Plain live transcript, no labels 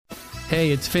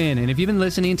Hey, it's Finn, and if you've been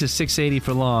listening to 680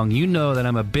 for long, you know that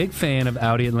I'm a big fan of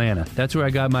Audi Atlanta. That's where I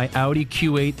got my Audi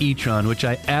Q8 e-tron, which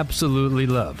I absolutely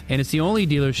love. And it's the only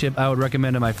dealership I would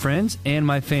recommend to my friends and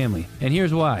my family. And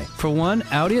here's why. For one,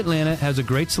 Audi Atlanta has a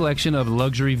great selection of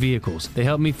luxury vehicles. They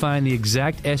helped me find the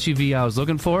exact SUV I was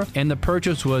looking for, and the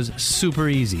purchase was super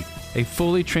easy. A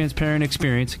fully transparent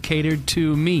experience catered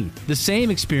to me. The same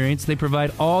experience they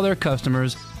provide all their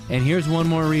customers. And here's one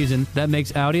more reason that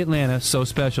makes Audi Atlanta so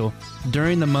special.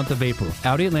 During the month of April,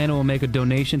 Audi Atlanta will make a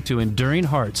donation to Enduring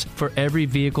Hearts for every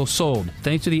vehicle sold.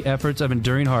 Thanks to the efforts of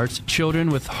Enduring Hearts, children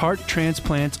with heart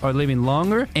transplants are living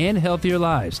longer and healthier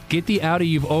lives. Get the Audi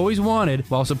you've always wanted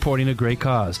while supporting a great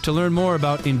cause. To learn more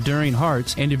about Enduring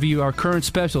Hearts and to view our current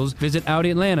specials, visit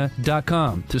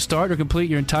AudiAtlanta.com. To start or complete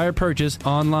your entire purchase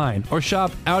online, or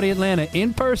shop Audi Atlanta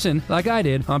in person like I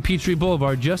did on Peachtree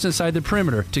Boulevard just inside the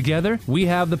perimeter. Together, we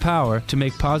have the power to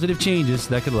make positive changes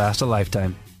that could last a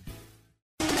lifetime.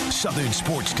 Southern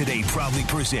Sports Today proudly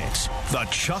presents The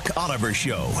Chuck Oliver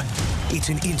Show. It's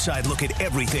an inside look at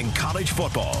everything college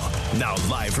football. Now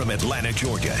live from Atlanta,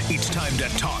 Georgia, it's time to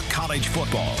talk college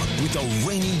football with the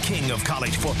reigning king of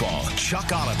college football,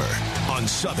 Chuck Oliver, on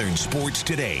Southern Sports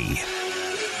Today.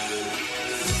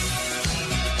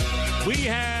 We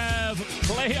have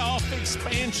playoff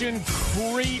expansion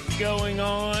creep going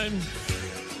on.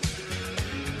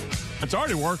 It's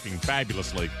already working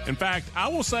fabulously. In fact, I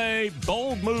will say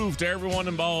bold move to everyone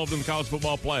involved in the college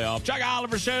football playoff. Chuck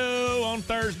Oliver Show on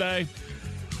Thursday.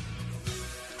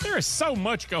 There is so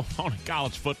much going on in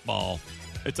college football.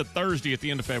 It's a Thursday at the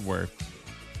end of February.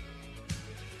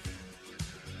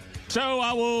 So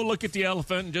I will look at the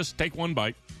elephant and just take one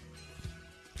bite.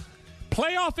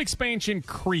 Playoff expansion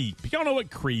creep. Y'all know what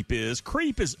creep is.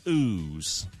 Creep is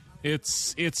ooze.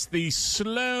 It's the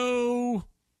slow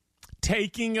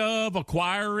taking of,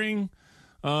 acquiring,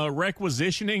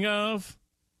 requisitioning of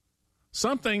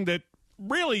something that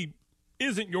really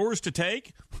isn't yours to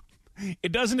take.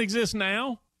 It doesn't exist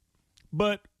now,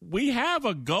 but we have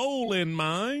a goal in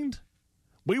mind.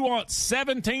 We want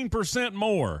 17%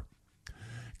 more.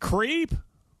 Creep,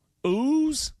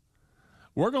 ooze,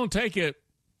 we're going to take it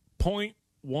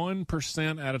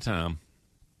 0.1% at a time.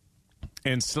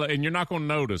 And you're not going to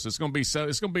notice. It's going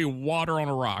to be water on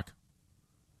a rock.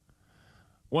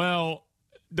 Well,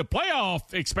 the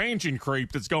playoff expansion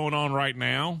creep that's going on right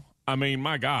now, I mean,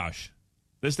 my gosh,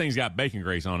 this thing's got bacon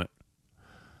grease on it.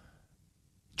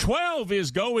 12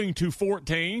 is going to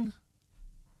 14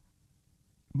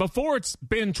 before it's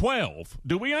been 12.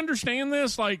 Do we understand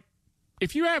this? Like,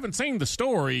 if you haven't seen the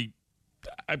story,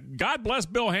 God bless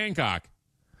Bill Hancock.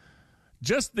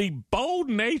 Just the bold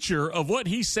nature of what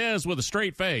he says with a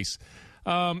straight face.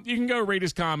 You can go read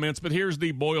his comments, but here's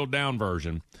the boiled down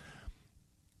version.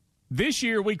 This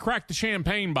year, we cracked the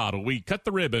champagne bottle. We cut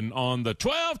the ribbon on the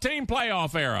 12-team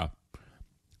playoff era.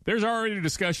 There's already a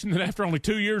discussion that after only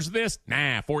 2 years of this,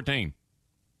 14.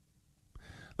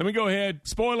 Let me go ahead.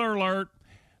 Spoiler alert.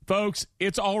 Folks,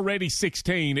 it's already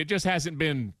 16. It just hasn't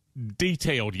been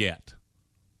detailed yet.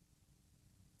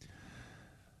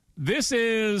 This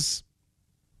is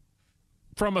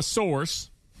from a source.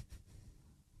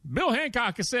 Bill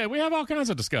Hancock has said we have all kinds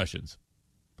of discussions.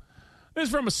 This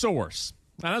is from a source.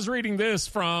 I was reading this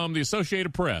from the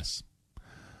Associated Press.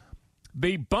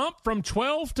 The bump from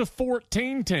 12 to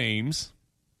 14 teams,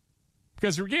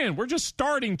 because, again, we're just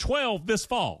starting 12 this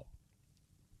fall.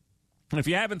 And if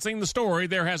you haven't seen the story,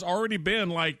 there has already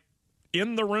been, like,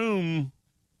 in the room,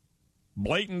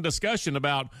 blatant discussion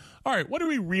about, all right, what are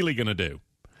we really going to do?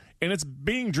 And it's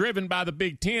being driven by the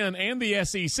Big Ten and the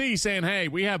SEC saying, hey,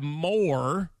 we have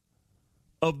more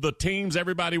of the teams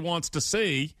everybody wants to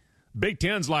see. Big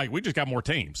Ten's like, we just got more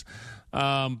teams.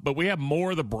 But we have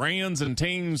more of the brands and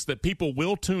teams that people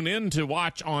will tune in to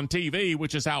watch on TV,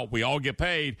 which is how we all get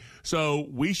paid. So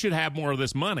we should have more of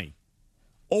this money.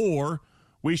 Or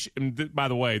we should, by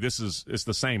the way, it's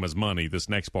the same as money, this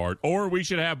next part. Or we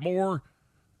should have more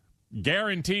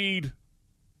guaranteed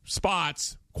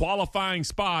spots, qualifying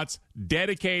spots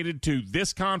dedicated to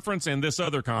this conference and this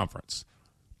other conference.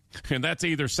 And that's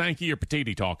either Sankey or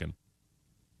Petiti talking.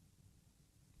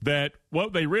 That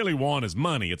what they really want is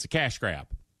money. It's a cash grab.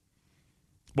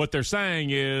 What they're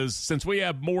saying is, since we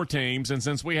have more teams and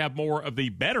since we have more of the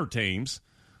better teams,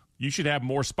 you should have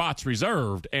more spots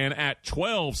reserved. And at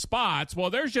 12 spots,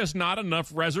 well, there's just not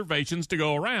enough reservations to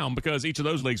go around because each of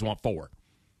those leagues want 4.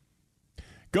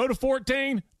 Go to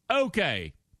 14?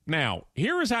 Okay. Now,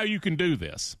 here is how you can do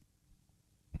this.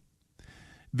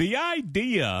 The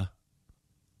idea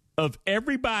of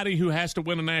everybody who has to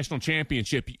win a national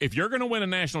championship, if you're going to win a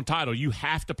national title, you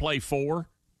have to play 4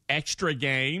 extra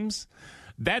games.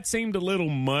 that seemed a little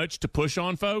much to push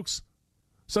on folks.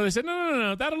 So they said,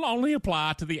 no, that'll only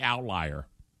apply to the outlier.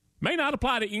 May not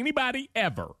apply to anybody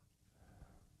ever.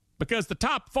 Because the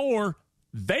top 4,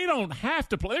 they don't have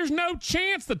to play. There's no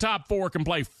chance the top 4 can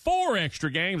play 4 extra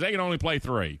games. They can only play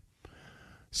 3.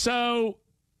 So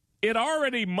it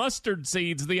already mustard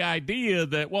seeds the idea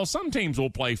that, well, some teams will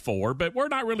play 4, but we're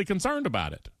not really concerned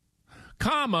about it.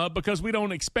 Because we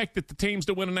don't expect that the teams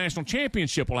to win a national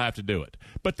championship will have to do it.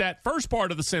 But that first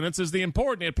part of the sentence is the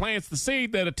important. It plants the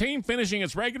seed that a team finishing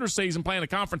its regular season playing a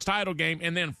conference title game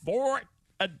and then 4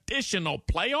 additional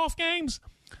playoff games,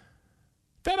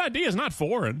 that idea is not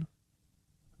foreign.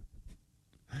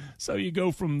 So you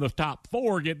go from the top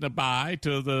 4 getting a bye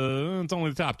to it's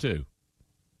only the top 2.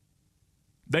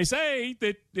 They say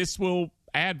that this will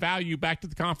add value back to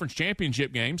the conference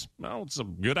championship games. Well, it's a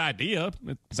good idea.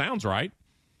 It sounds right.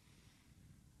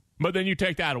 But then you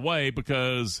take that away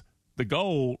because the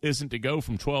goal isn't to go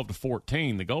from 12 to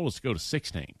 14. The goal is to go to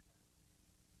 16.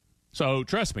 So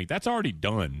trust me, that's already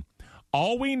done.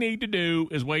 All we need to do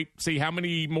is wait, see how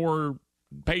many more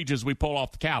pages we pull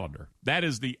off the calendar. That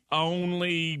is the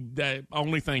only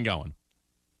thing going.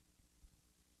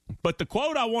 But the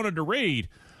quote I wanted to read,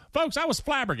 folks, I was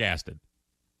flabbergasted.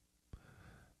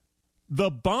 The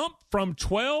bump from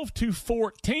 12 to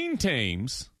 14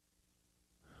 teams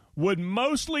would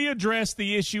mostly address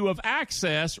the issue of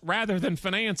access rather than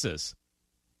finances.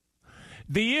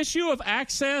 The issue of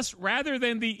access rather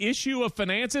than the issue of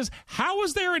finances? How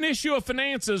is there an issue of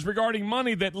finances regarding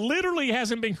money that literally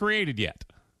hasn't been created yet?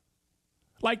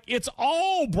 Like, it's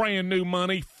all brand new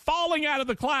money falling out of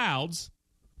the clouds,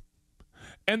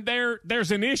 and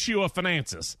there's an issue of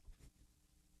finances.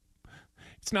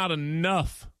 It's not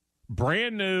enough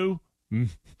brand new,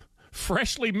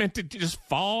 freshly minted, just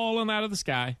falling out of the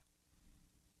sky.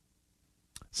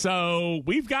 So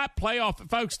we've got playoff,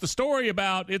 folks, the story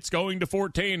about it's going to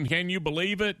 14. Can you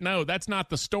believe it? No, that's not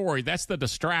the story. That's the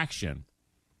distraction.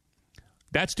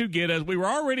 That's to get us. We were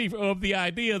already of the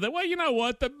idea that, well, you know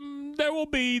what? There will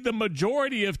be the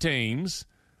majority of teams.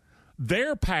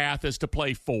 Their path is to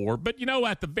play 4. But,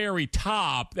 at the very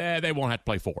top, they won't have to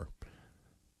play 4.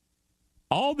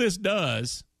 All this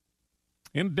does,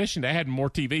 in addition to adding more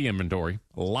TV inventory,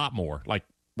 a lot more, like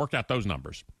worked out those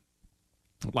numbers,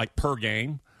 like per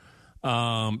game.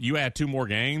 You add 2 more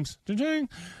games.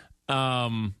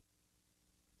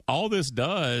 All this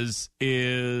does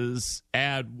is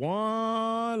add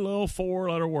one little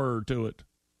 4-letter word to it.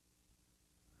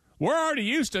 We're already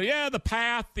used to, the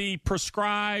path, the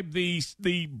prescribed,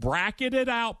 the bracketed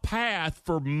out path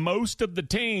for most of the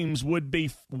teams would be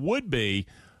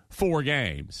 4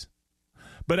 games.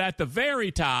 But at the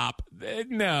very top,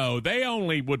 no, they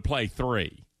only would play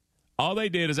 3. All they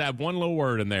did is add one little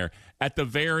word in there. At the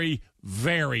very,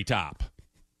 very top.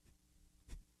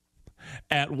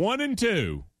 At 1 and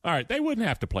 2, all right, they wouldn't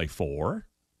have to play 4.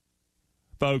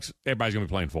 Folks, everybody's going to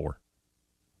be playing 4.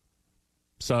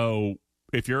 So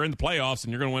if you're in the playoffs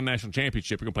and you're going to win a national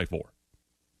championship, you're going to play 4.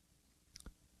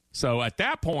 So at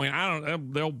that point,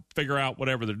 they'll figure out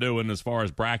whatever they're doing as far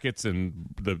as brackets and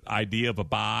the idea of a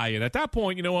bye. And at that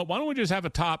point, you know what? Why don't we just have a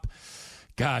top?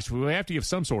 Gosh, we have to give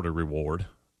some sort of reward.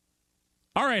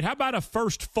 All right, how about a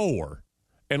first 4?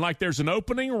 And there's an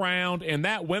opening round, and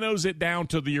that winnows it down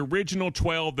to the original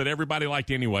 12 that everybody liked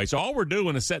anyway. So all we're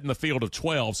doing is setting the field of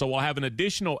 12. So we'll have an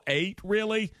additional 8,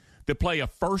 really, that play a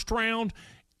first round,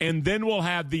 and then we'll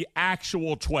have the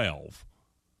actual 12.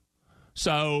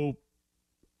 So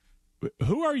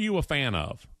who are you a fan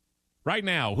of right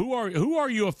now? Who are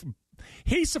you?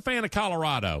 He's a fan of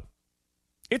Colorado.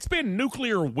 It's been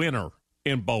nuclear winter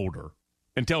in Boulder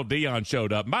until Deion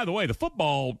showed up. And by the way, the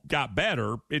football got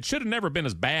better. It should have never been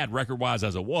as bad record-wise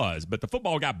as it was, but the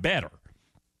football got better.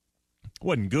 It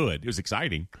wasn't good. It was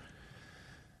exciting.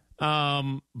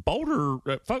 Boulder,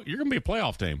 you're going to be a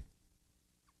playoff team.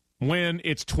 When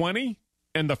it's 20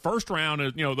 and the first round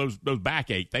is, those back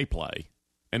 8 they play.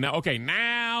 And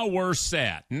now we're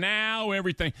set. Now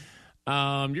everything.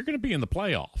 You're going to be in the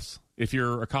playoffs if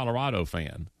you're a Colorado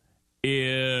fan.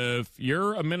 If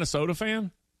you're a Minnesota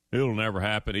fan, it'll never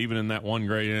happen, even in that one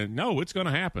grade. No, it's going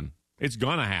to happen. It's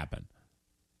going to happen.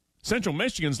 Central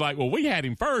Michigan's like, well, we had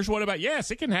him first. What about, yes,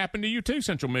 it can happen to you too,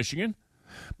 Central Michigan.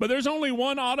 But there's only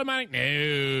one automatic.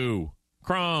 No.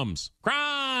 Crumbs.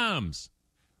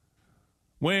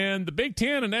 When the Big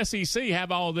Ten and SEC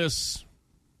have all this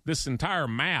entire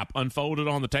map unfolded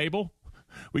on the table,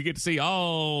 we get to see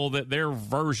all that their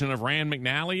version of Rand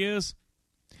McNally is.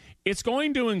 It's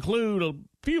going to include a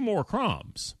few more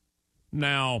crumbs.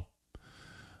 Now,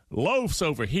 loaf's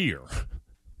over here,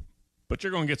 but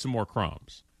you're going to get some more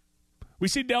crumbs. We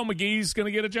see Dell McGee's going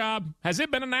to get a job. Has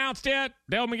it been announced yet?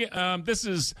 Dell McGee.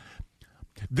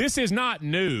 This is not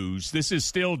news. This is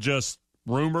still just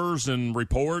rumors and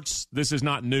reports. This is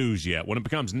not news yet. When it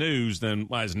becomes news, then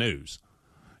it's news.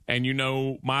 And you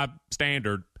know my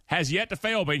standard has yet to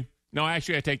fail me. No,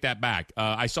 actually, I take that back.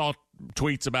 I saw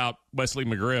tweets about Wesley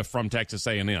McGriff from Texas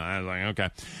A&M. I was like, okay.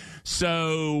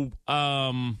 So,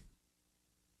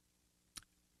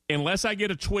 unless I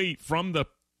get a tweet from the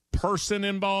person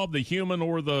involved, the human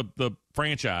or the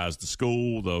franchise, the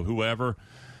school, the whoever,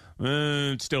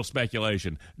 it's still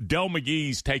speculation. Dell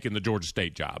McGee's taking the Georgia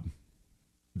State job.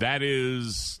 That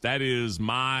is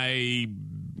my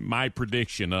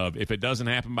prediction of if it doesn't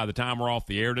happen by the time we're off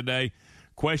the air today.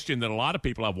 Question that a lot of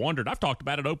people have wondered. I've talked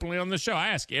about it openly on this show. I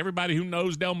ask everybody who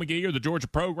knows Dell McGee or the Georgia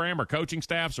program or coaching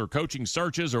staffs or coaching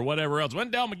searches or whatever else,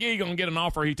 when Dell McGee going to get an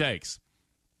offer he takes?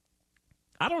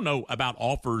 I don't know about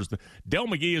offers. Dell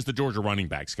McGee is the Georgia running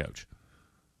backs coach.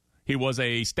 He was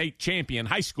a state champion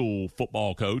high school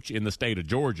football coach in the state of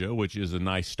Georgia, which is a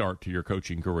nice start to your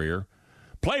coaching career.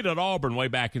 Played at Auburn way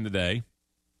back in the day.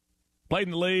 Played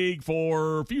in the league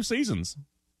for a few seasons.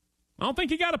 I don't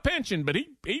think he got a pension, but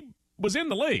he was in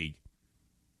the league.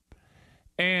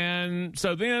 And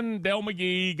so then Dell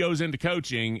McGee goes into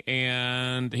coaching,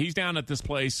 and he's down at this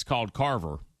place called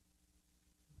Carver,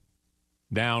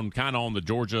 down kind of on the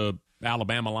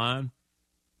Georgia-Alabama line.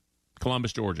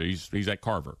 Columbus, Georgia. He's at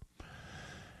Carver.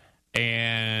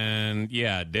 And,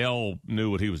 yeah, Dell knew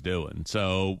what he was doing.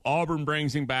 So Auburn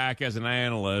brings him back as an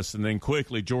analyst, and then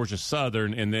quickly Georgia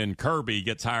Southern, and then Kirby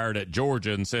gets hired at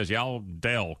Georgia and says, y'all,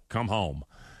 Dell, come home.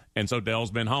 And so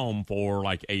Dell's been home for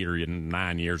like 8 or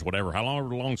 9 years, whatever. How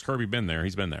long's Kirby been there?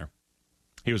 He's been there.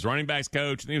 He was running backs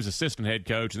coach, and he was assistant head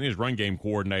coach, and he was run game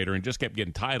coordinator, and just kept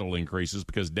getting title increases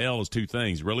because Dell is two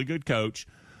things. Really good coach.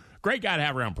 Great guy to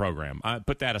have around program. I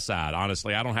put that aside.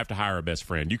 Honestly, I don't have to hire a best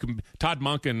friend. Todd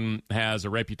Monken has a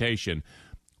reputation.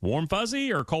 Warm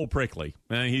fuzzy or cold prickly?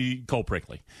 Cold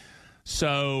prickly.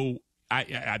 So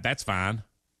I that's fine.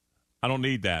 I don't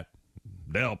need that.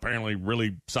 Dell apparently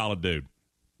really solid dude.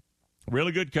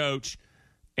 Really good coach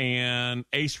and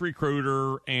ace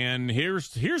recruiter. And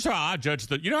here's how I judge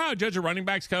you know how I judge a running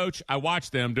backs coach? I watch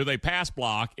them. Do they pass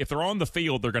block? If they're on the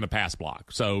field, they're going to pass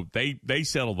block. So they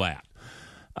settle that.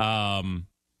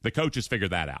 The coaches figure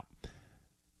that out.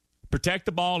 Protect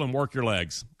the ball and work your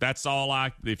legs. That's all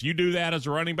if you do that as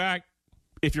a running back,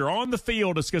 if you're on the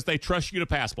field, it's because they trust you to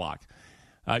pass block.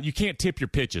 You can't tip your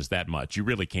pitches that much. You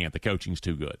really can't. The coaching's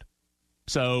too good.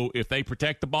 So if they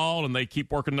protect the ball and they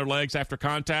keep working their legs after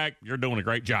contact, you're doing a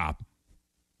great job.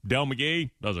 Dell McGee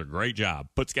does a great job.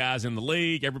 Puts guys in the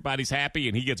league. Everybody's happy,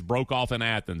 and he gets broke off in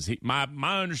Athens. My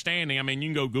understanding, I mean, you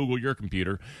can go Google your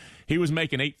computer. He was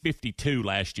making $852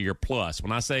 last year plus.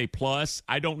 When I say plus,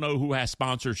 I don't know who has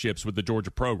sponsorships with the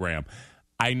Georgia program.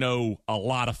 I know a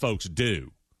lot of folks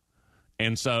do.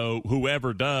 And so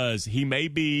whoever does, he may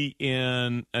be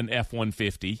in an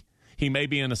F-150. He may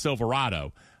be in a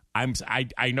Silverado.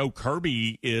 I know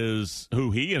Kirby is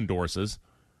who he endorses,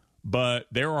 but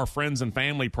there are friends and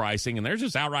family pricing, and there's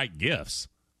just outright gifts.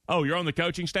 Oh, you're on the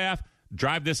coaching staff?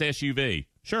 Drive this SUV.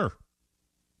 Sure.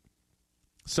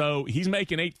 So he's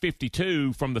making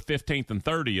 $852 from the 15th and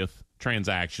 30th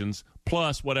transactions,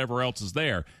 plus whatever else is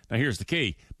there. Now, here's the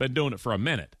key. Been doing it for a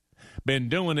minute. Been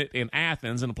doing it in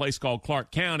Athens in a place called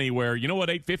Clark County where, you know what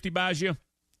 $850 buys you?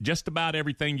 Just about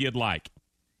everything you'd like.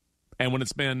 And when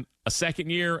it's been a second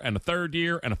year and a third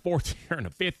year and a fourth year and a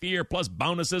fifth year, plus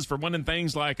bonuses for winning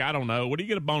things like, I don't know, what do you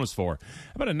get a bonus for?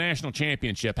 How about a national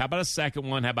championship? How about a second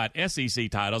one? How about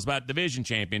SEC titles? How about division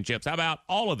championships? How about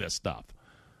all of this stuff?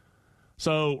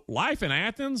 So life in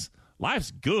Athens,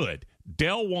 life's good.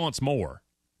 Dell wants more.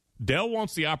 Dell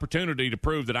wants the opportunity to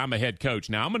prove that I'm a head coach.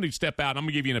 Now, I'm going to step out. I'm going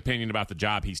to give you an opinion about the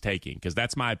job he's taking because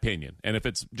that's my opinion. And if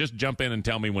it's just jump in and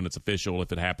tell me when it's official,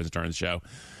 if it happens during the show.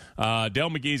 Dell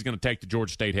McGee is going to take the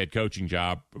Georgia State head coaching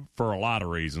job for a lot of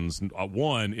reasons.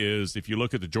 One is if you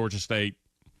look at the Georgia State,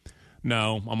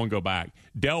 no, I'm going to go back.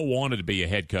 Dell wanted to be a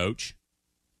head coach.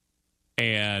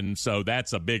 And so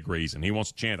that's a big reason. He wants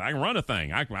a chance. I can run a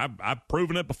thing. I've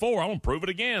proven it before. I want to prove it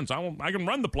again. So I can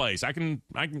run the place. I can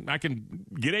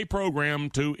get a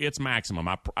program to its maximum.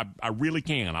 I really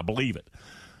can. I believe it.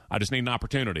 I just need an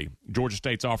opportunity. Georgia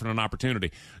State's offering an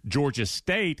opportunity. Georgia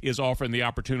State is offering the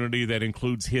opportunity that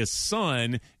includes his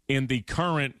son in the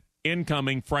current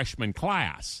incoming freshman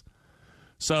class.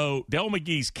 So Dell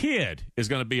McGee's kid is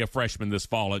going to be a freshman this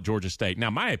fall at Georgia State.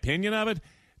 Now, my opinion of it,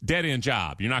 dead-end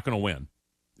job. You're not going to win.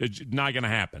 It's not going to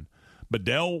happen. But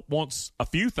Dell wants a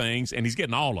few things, and he's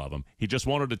getting all of them. He just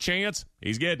wanted a chance.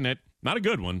 He's getting it. Not a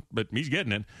good one, but he's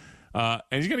getting it. And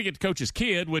he's going to get to coach his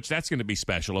kid, which that's going to be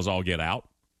special as all get out.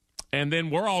 And then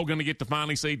we're all going to get to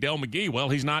finally see Dell McGee. Well,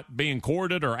 he's not being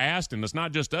courted or asked, and it's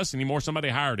not just us anymore. Somebody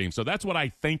hired him. So that's what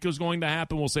I think is going to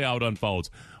happen. We'll see how it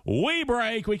unfolds. We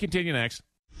break. We continue next.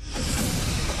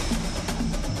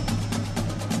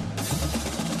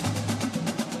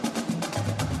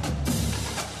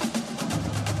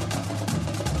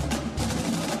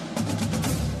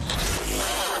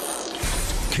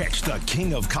 Catch the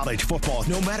king of college football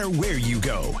no matter where you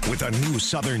go with a new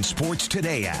Southern Sports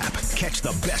Today app. Catch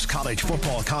the best college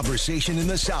football conversation in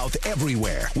the South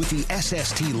everywhere with the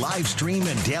SST live stream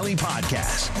and daily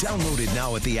podcast. Download it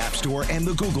now at the App Store and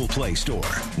the Google Play Store.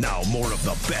 Now more of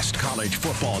the best college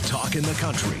football talk in the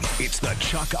country. It's the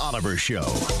Chuck Oliver Show.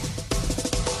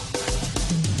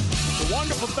 It's a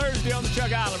wonderful Thursday on the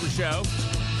Chuck Oliver Show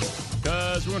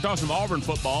because we're going to talk some Auburn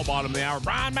football, bottom of the hour.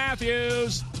 Brian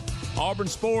Matthews. Auburn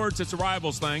sports, it's a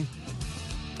rivals thing.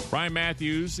 Brian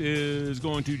Matthews is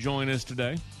going to join us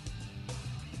today.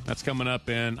 That's coming up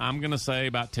in, I'm going to say,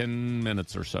 about 10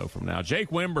 minutes or so from now. Jake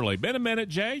Wimberly. Been a minute,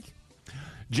 Jake.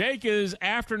 Jake is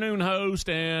afternoon host,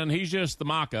 and he's just the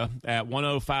maca at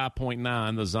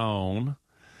 105.9 The Zone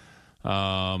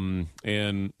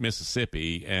in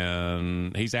Mississippi.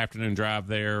 And he's afternoon drive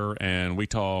there, and we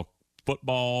talk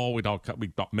football, we talk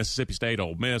Mississippi State,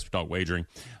 Ole Miss, we talk wagering,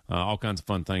 all kinds of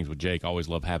fun things with Jake. Always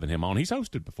love having him on. He's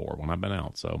hosted before when I've been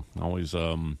out, so always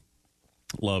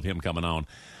love him coming on.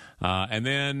 And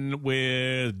then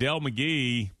with Dell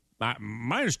McGee,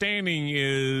 my understanding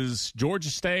is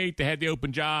Georgia State, they had the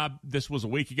open job. This was a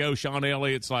week ago. Sean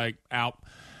Elliott's out.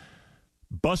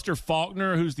 Buster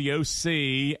Faulkner, who's the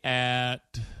OC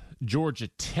at Georgia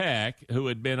Tech, who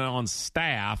had been on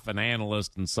staff, an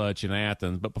analyst and such in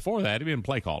Athens, but before that, he'd been a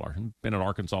play caller, been at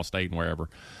Arkansas State and wherever.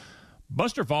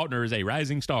 Buster Faulkner is a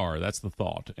rising star. That's the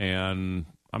thought. And,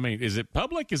 I mean, is it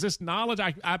public? Is this knowledge?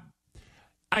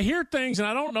 I hear things, and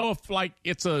I don't know if,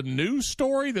 it's a news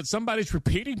story that somebody's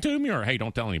repeating to me or, hey,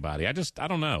 don't tell anybody. I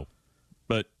don't know.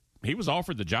 But he was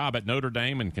offered the job at Notre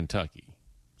Dame and Kentucky.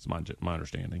 It's my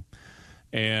understanding.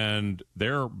 And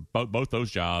they're both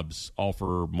those jobs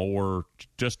offer more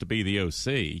just to be the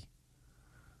OC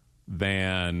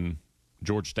than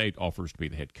Georgia State offers to be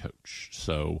the head coach.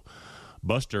 So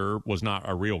Buster was not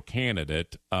a real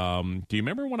candidate. Do you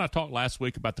remember when I talked last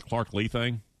week about the Clark Lee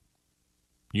thing?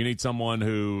 You need someone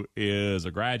who is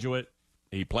a graduate.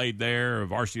 He played there, a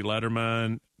varsity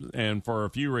letterman, and for a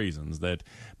few reasons that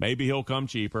maybe he'll come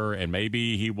cheaper and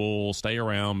maybe he will stay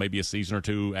around maybe a season or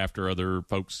two after other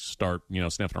folks start,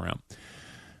 sniffing around.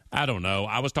 I don't know.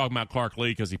 I was talking about Clark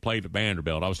Lee because he played at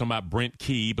Vanderbilt. I was talking about Brent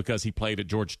Key because he played at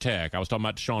Georgia Tech. I was talking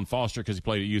about Deshaun Foster because he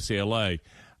played at UCLA.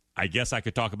 I guess I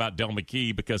could talk about Dell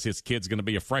McGee because his kid's going to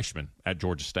be a freshman at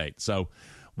Georgia State. So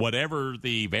whatever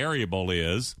the variable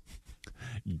is,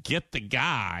 get the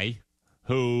guy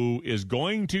who is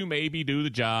going to maybe do the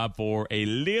job for a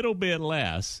little bit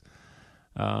less,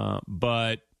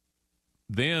 but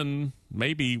then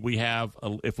maybe we have,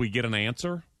 if we get an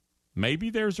answer,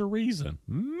 maybe there's a reason.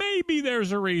 Maybe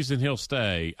there's a reason he'll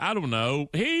stay. I don't know.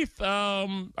 Heath,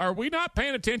 are we not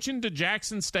paying attention to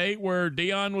Jackson State where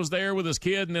Deion was there with his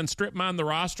kid and then strip mined the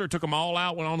roster, took them all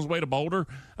out, went on his way to Boulder?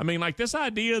 I mean, this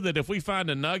idea that if we find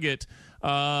a nugget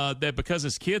that because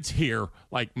his kid's here,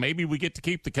 maybe we get to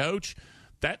keep the coach,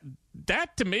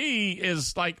 that to me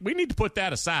is we need to put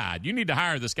that aside. You need to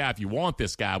hire this guy if you want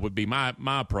this guy would be my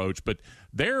approach. But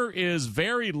there is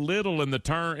very little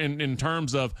in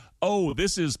terms of,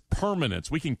 this is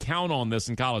permanence. We can count on this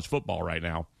in college football right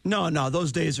now. No,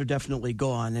 those days are definitely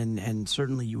gone. And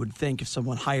certainly you would think if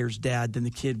someone hires dad, then the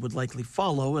kid would likely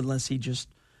follow unless he just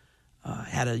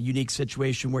had a unique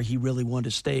situation where he really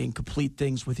wanted to stay and complete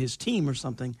things with his team or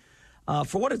something.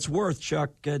 For what it's worth,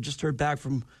 Chuck, just heard back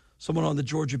from someone on the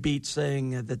Georgia beat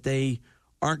saying that they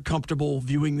aren't comfortable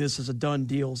viewing this as a done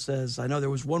deal. Says, I know there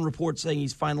was one report saying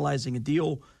he's finalizing a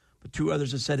deal, but two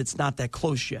others have said it's not that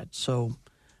close yet. So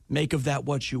make of that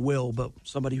what you will. But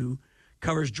somebody who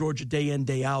covers Georgia day in,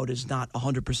 day out is not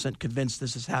 100% convinced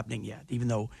this is happening yet, even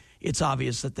though it's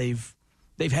obvious that they've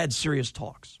had serious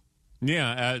talks.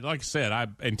 Yeah, like I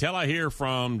said, until I hear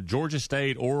from Georgia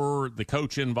State or the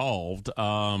coach involved,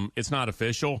 it's not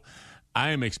official.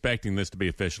 I am expecting this to be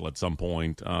official at some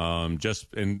point. And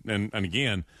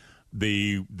again,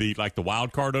 the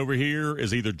wild card over here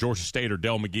is either Georgia State or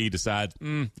Dell McGee decides,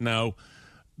 no.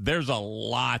 There's a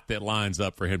lot that lines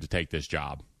up for him to take this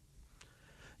job.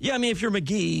 Yeah, I mean, if you're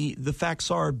McGee, the facts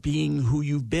are being who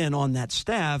you've been on that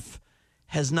staff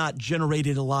has not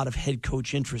generated a lot of head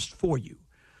coach interest for you.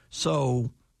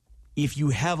 So if you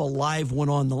have a live one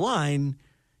on the line,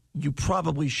 you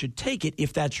probably should take it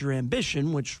if that's your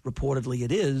ambition, which reportedly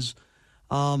it is.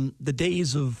 The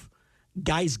days of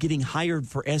guys getting hired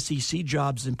for SEC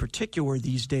jobs in particular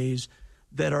these days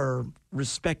that are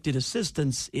respected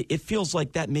assistants, it feels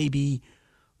like that may be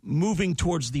moving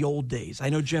towards the old days. I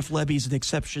know Jeff Lebby's an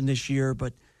exception this year,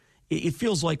 but it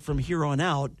feels like from here on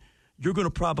out, you're going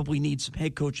to probably need some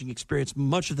head coaching experience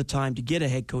much of the time to get a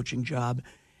head coaching job,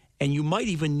 and you might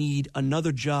even need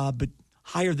another job, but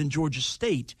higher than Georgia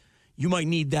State. You might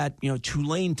need that,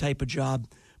 Tulane type of job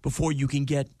before you can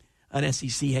get an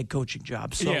SEC head coaching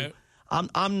job. So Yeah.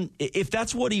 I'm if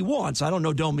that's what he wants, I don't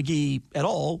know Del McGee at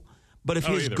all, but if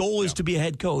his goal is to be a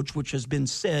head coach, which has been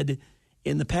said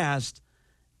in the past,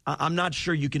 I'm not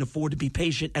sure you can afford to be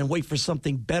patient and wait for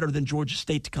something better than Georgia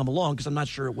State to come along, because I'm not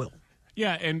sure it will.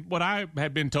 Yeah, and what I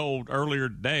had been told earlier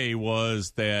today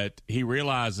was that he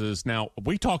realizes now,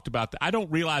 we talked about that. I don't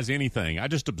realize anything. I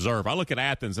just observe. I look at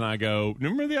Athens and I go,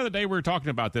 remember the other day we were talking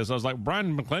about this? I was like,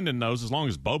 Brian McClendon knows as long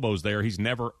as Bobo's there, he's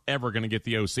never, ever going to get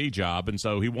the OC job. And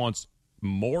so he wants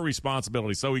more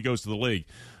responsibility, so he goes to the league.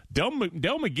 Del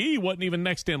McGee wasn't even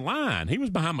next in line. He was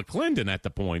behind McClendon at the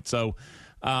point. So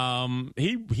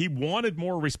he wanted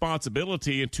more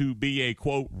responsibility and to be a,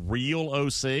 quote, real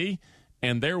OC.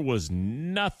 And there was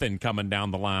nothing coming down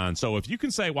the line. So if you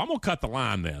can say, well, I'm going to cut the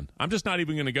line then. I'm just not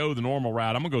even going to go the normal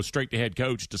route. I'm going to go straight to head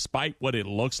coach, despite what it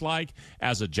looks like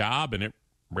as a job, and it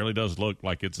really does look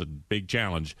like it's a big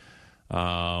challenge,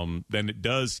 then it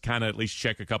does kind of at least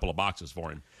check a couple of boxes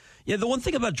for him. Yeah, the one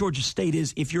thing about Georgia State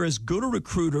is if you're as good a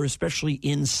recruiter, especially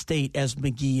in-state, as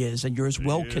McGee is, and you're as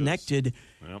well-connected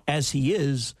as he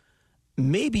is,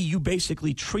 maybe you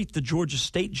basically treat the Georgia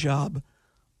State job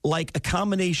like a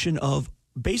combination of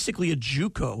basically a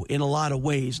JUCO in a lot of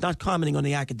ways, not commenting on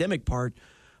the academic part,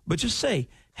 but just say,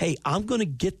 hey, I'm going to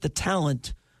get the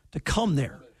talent to come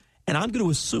there, and I'm going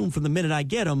to assume from the minute I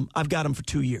get them, I've got them for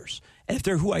 2 years. And if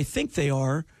they're who I think they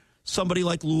are, somebody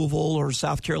like Louisville or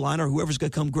South Carolina or whoever's going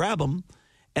to come grab them,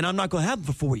 and I'm not going to have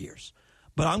them for 4 years.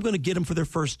 But I'm going to get them for their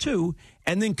first 2,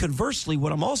 and then conversely,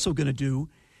 what I'm also going to do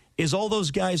is all those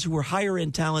guys who were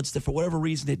higher-end talents that for whatever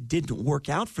reason it didn't work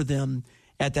out for them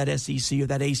at that SEC or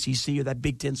that ACC or that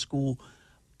Big Ten school,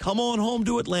 come on home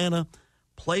to Atlanta,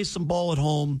 play some ball at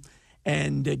home,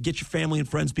 and get your family and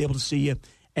friends be able to see you,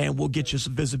 and we'll get you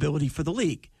some visibility for the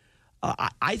league.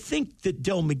 I think that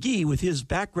Del McGee, with his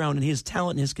background and his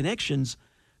talent and his connections,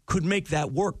 could make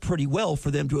that work pretty well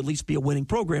for them to at least be a winning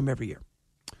program every year.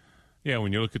 Yeah,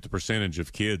 when you look at the percentage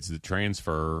of kids that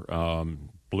transfer,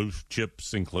 blue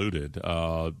chips included,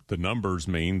 the numbers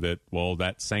mean that, well,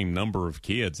 that same number of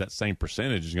kids, that same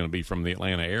percentage is going to be from the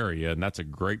Atlanta area, and that's a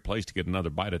great place to get another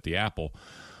bite at the apple.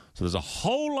 So there's a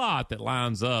whole lot that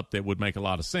lines up that would make a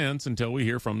lot of sense until we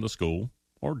hear from the school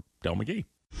or Del McGee.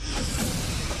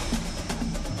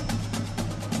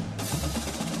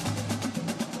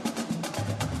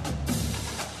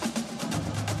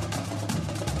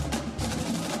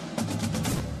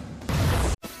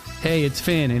 Hey, it's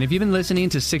Finn, and if you've been listening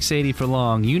to 680 for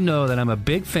long, you know that I'm a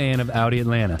big fan of Audi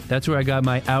Atlanta. That's where I got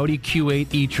my Audi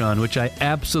Q8 e-tron, which I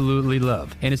absolutely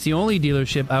love. And it's the only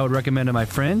dealership I would recommend to my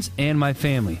friends and my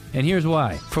family. And here's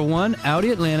why. For one,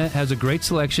 Audi Atlanta has a great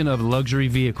selection of luxury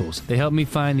vehicles. They helped me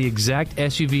find the exact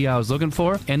SUV I was looking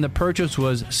for, and the purchase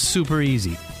was super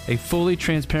easy. A fully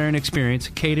transparent experience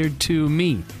catered to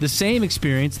me. The same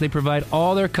experience they provide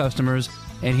all their customers.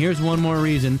 And here's one more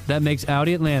reason that makes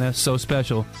Audi Atlanta so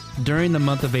special. During the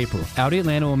month of April, Audi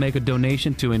Atlanta will make a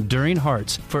donation to Enduring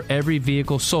Hearts for every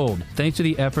vehicle sold. Thanks to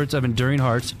the efforts of Enduring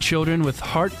Hearts, children with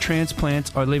heart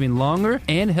transplants are living longer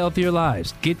and healthier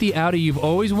lives. Get the Audi you've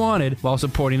always wanted while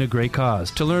supporting a great cause.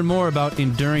 To learn more about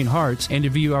Enduring Hearts and to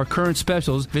view our current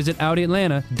specials, visit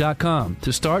AudiAtlanta.com.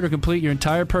 To start or complete your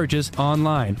entire purchase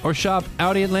online, or shop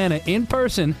Audi Atlanta in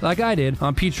person like I did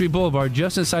on Peachtree Boulevard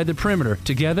just inside the perimeter.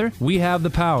 Together, we have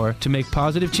the power to make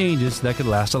positive changes that could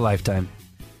last a lifetime.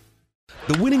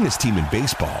 The winningest team in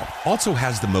baseball also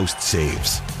has the most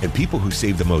saves, and people who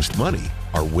save the most money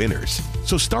are winners.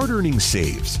 So start earning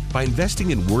saves by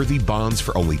investing in Worthy bonds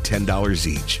for only $10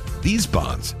 each. These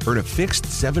bonds earn a fixed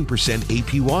 7%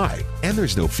 APY, and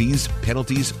there's no fees,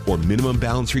 penalties, or minimum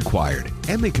balance required,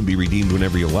 and they can be redeemed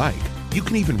whenever you like. You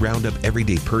can even round up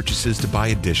everyday purchases to buy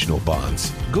additional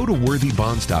bonds. Go to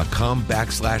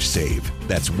worthybonds.com/save.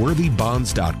 That's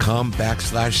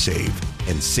worthybonds.com/save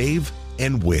and save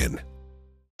and win.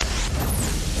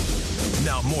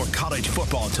 Now more college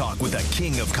football talk with the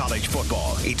king of college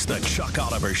football. It's the Chuck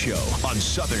Oliver Show on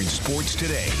Southern Sports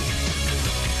Today.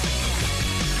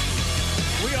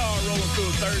 We are rolling through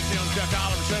a Thursday on Chuck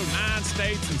Oliver Show. 9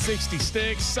 states and 60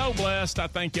 sticks. So blessed. I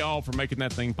thank you all for making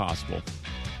that thing possible.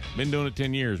 Been doing it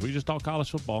 10 years. We just talk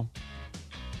college football.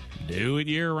 Do it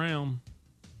year-round.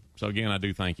 So, again, I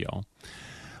do thank y'all.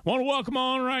 Want to welcome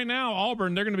on right now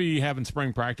Auburn. They're going to be having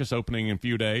spring practice opening in a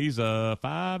few days,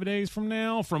 5 days from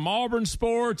now. From Auburn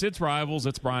Sports, it's Rivals.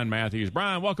 It's Brian Matthews.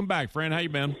 Brian, welcome back, friend. How you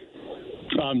been?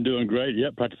 I'm doing great.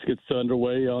 Yep, practice gets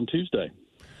underway on Tuesday.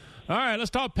 All right, let's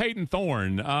talk Peyton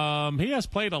Thorne. He has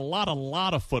played a lot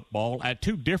of football at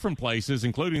two different places,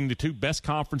 including the two best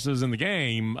conferences in the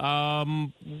game.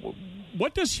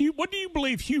 What do you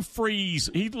believe Hugh Freeze?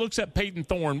 He looks at Peyton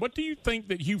Thorne. What do you think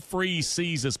that Hugh Freeze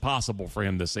sees as possible for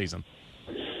him this season?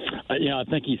 I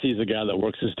think he sees a guy that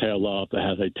works his tail off, that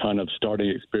has a ton of starting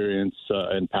experience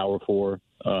in Power 4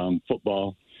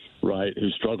 football. Right, who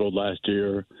struggled last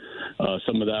year.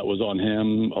 Some of that was on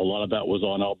him. A lot of that was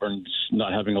on Auburn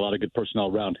not having a lot of good personnel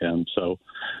around him. So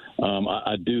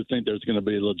I do think there's going to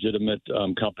be legitimate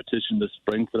competition this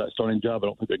spring for that starting job. I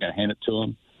don't think they're going to hand it to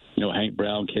him. Hank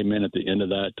Brown came in at the end of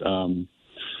that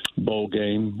bowl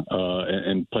game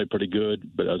and played pretty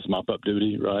good, but as mop-up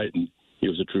duty, right? And he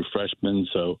was a true freshman.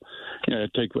 So, I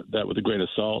take that with a grain of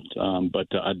salt. But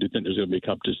I do think there's going to be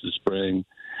competition this spring.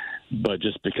 But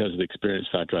just because of the experience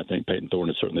factor, I think Peyton Thorne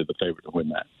is certainly the favorite to win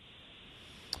that.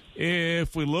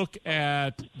 If we look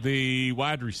at the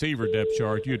wide receiver depth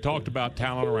chart, you had talked about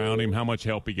talent around him, how much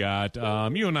help he got.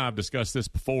 You and I have discussed this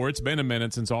before. It's been a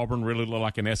minute since Auburn really looked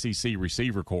like an SEC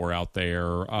receiver corps out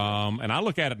there. And I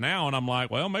look at it now, and I'm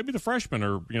like, well, maybe the freshmen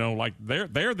are,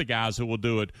 they're the guys who will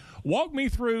do it. Walk me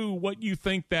through what you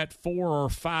think that 4 or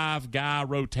 5 guy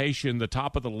rotation, the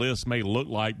top of the list, may look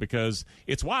like, because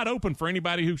it's wide open for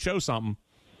anybody who shows something.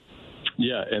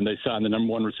 Yeah, and they signed the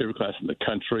number 1 receiver class in the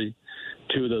country.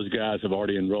 2 of those guys have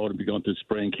already enrolled and be going through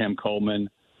spring. Cam Coleman,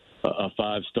 a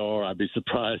 5-star. I'd be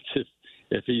surprised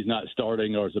if he's not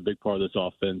starting or is a big part of this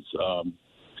offense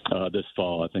this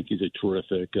fall. I think he's a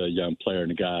terrific young player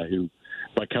and a guy who,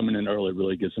 by coming in early,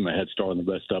 really gives him a head start on the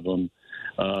rest of them.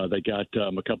 They got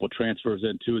a couple of transfers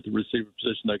in, too, at the receiver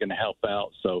position. They're going to help out.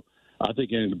 So I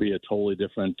think it's going to be a totally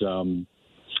different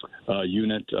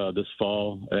unit this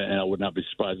fall, and I would not be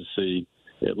surprised to see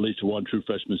at least 1 true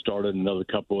freshman started, another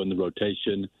couple in the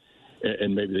rotation,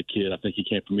 and maybe the kid. I think he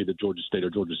came from either Georgia State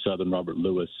or Georgia Southern, Robert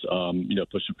Lewis,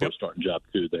 pushing for a starting job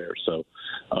too there. So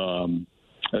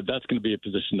that's going to be a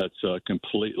position that's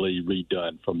completely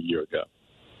redone from a year ago.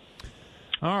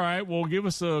 All right, well, give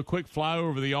us a quick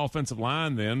flyover of the offensive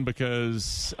line then,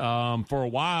 because for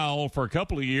a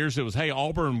couple of years, it was, hey,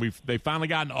 Auburn, they finally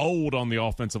gotten old on the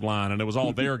offensive line, and it was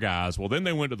all their guys. Well, then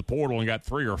they went to the portal and got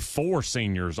 3 or 4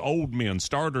 seniors, old men,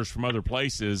 starters from other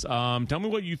places. Tell me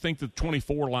what you think the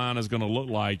 24 line is going to look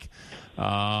like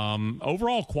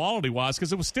overall quality-wise,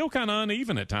 because it was still kind of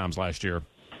uneven at times last year.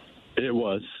 It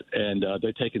was, and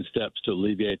they've taken steps to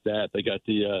alleviate that. They got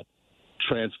the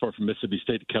transfer from Mississippi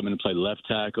State to come in and play left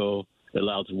tackle. It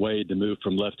allows Wade to move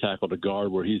from left tackle to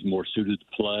guard where he's more suited to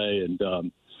play. And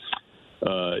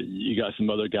you got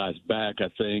some other guys back, I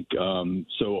think.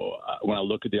 So when I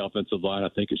look at the offensive line, I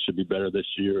think it should be better this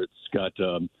year. It's got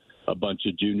a bunch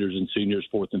of juniors and seniors,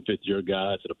 4th and 5th year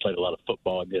guys that have played a lot of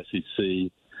football in the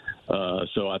SEC.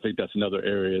 So I think that's another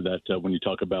area that when you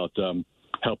talk about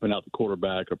helping out the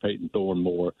quarterback or Peyton Thorne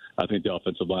more, I think the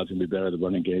offensive line is going to be better. The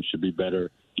running game should be better.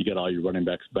 You got all your running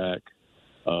backs back.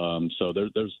 So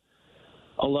there's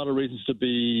a lot of reasons to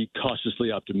be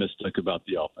cautiously optimistic about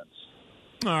the offense.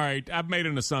 All right, I've made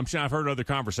an assumption. I've heard other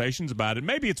conversations about it.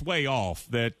 Maybe it's way off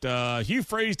that Hugh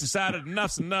Freeze decided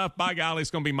enough's enough. By golly,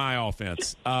 it's going to be my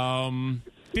offense.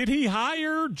 Did he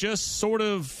hire just sort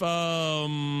of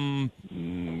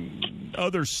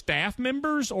other staff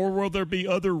members, or will there be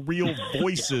other real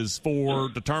voices for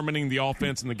determining the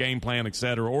offense and the game plan, et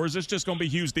cetera? Or is this just going to be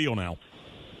Hugh's deal now?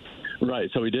 Right.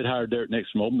 So he did hire Derek Nix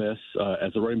from Ole Miss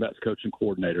as a running backs coach and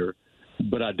coordinator.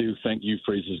 But I do think Hugh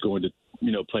Freeze is going to,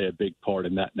 play a big part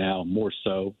in that now, more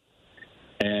so.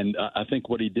 And I think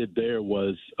what he did there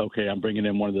was, okay, I'm bringing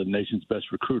in one of the nation's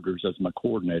best recruiters as my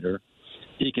coordinator.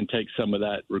 He can take some of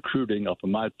that recruiting off of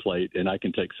my plate, and I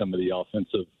can take some of the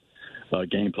offensive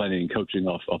game planning and coaching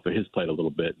off of his plate a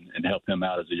little bit and help him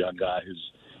out as a young guy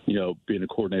who's, being a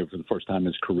coordinator for the first time in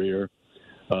his career.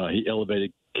 He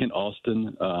elevated Kent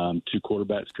Austin to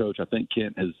quarterbacks coach. I think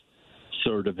Kent has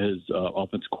served as his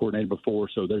offensive coordinator before,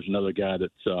 so there's another guy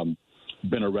that's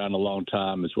been around a long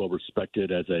time, is well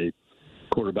respected as a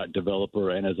quarterback developer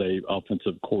and as a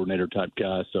offensive coordinator type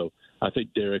guy. So I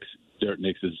think Derek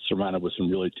Nix is surrounded with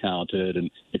some really talented and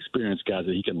experienced guys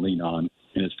that he can lean on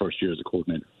in his first year as a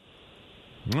coordinator.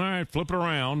 All right, flip it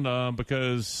around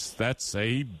because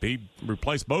he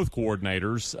replaced both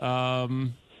coordinators.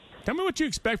 Tell me what you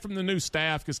expect from the new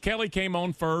staff, because Kelly came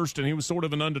on first, and he was sort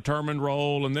of an undetermined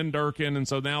role, and then Durkin, and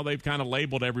so now they've kind of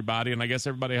labeled everybody, and I guess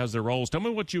everybody has their roles. Tell me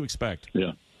what you expect.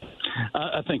 Yeah.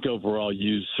 I think overall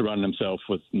you surround himself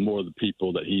with more of the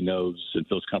people that he knows and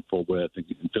feels comfortable with and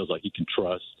feels like he can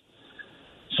trust.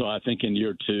 So I think in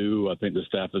year 2, I think the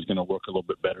staff is going to work a little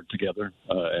bit better together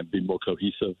and be more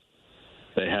cohesive.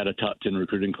 They had a top 10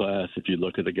 recruiting class. If you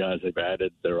look at the guys they've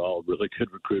added, they're all really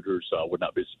good recruiters. So I would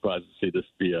not be surprised to see this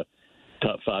be a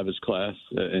top 5-ish class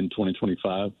in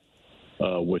 2025,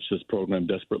 which this program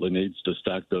desperately needs to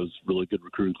stack those really good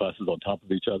recruiting classes on top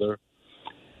of each other.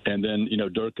 And then,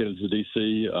 Durkin is the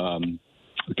DC.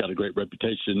 Got a great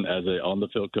reputation as a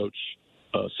on-the-field coach,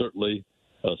 certainly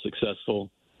successful.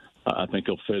 I think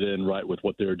he'll fit in right with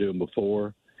what they were doing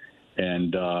before.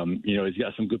 And, he's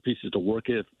got some good pieces to work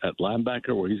at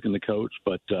linebacker where he's going to coach.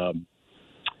 But,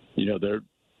 they're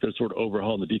sort of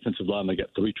overhauling the defensive line. They got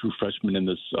 3 true freshmen in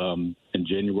this in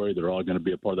January. They're all going to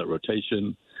be a part of that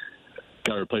rotation.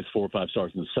 Got to replace 4 or 5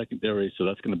 stars in the secondary. So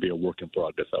that's going to be a work in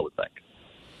progress, I would think.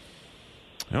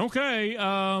 Okay.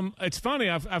 It's funny.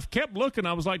 I've kept looking.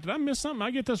 I was like, did I miss something?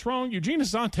 I get this wrong? Eugene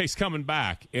Asante's coming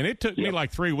back. And it took me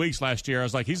like 3 weeks last year. I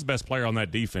was like, he's the best player on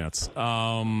that defense.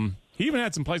 He even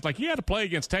had some plays, like he had a play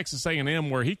against Texas A&M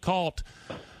where he caught,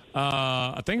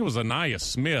 I think it was Aniyah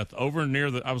Smith over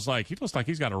near I was like, he looks like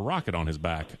he's got a rocket on his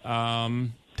back.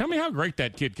 Tell me how great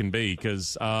that kid can be,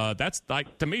 because that's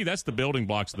like, to me, that's the building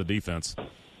blocks of the defense.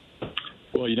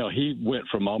 Well, he went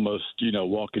from almost,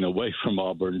 walking away from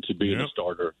Auburn to being a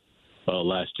starter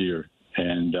last year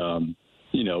and,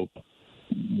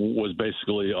 was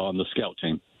basically on the scout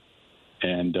team.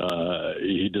 And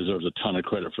he deserves a ton of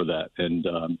credit for that and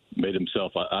made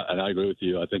himself, and I agree with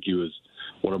you, I think he was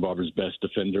one of Auburn's best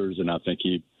defenders, and I think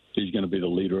he's going to be the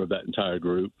leader of that entire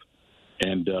group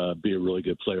and be a really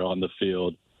good player on the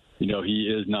field. He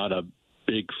is not a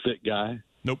big, fit guy.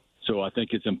 Nope. So I think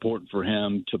it's important for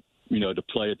him to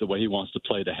play it the way he wants to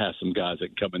play, to have some guys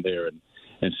that can come in there and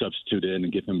substitute in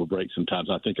and give him a break sometimes.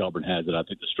 I think Auburn has it. I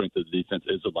think the strength of the defense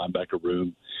is the linebacker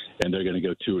room, and they're going to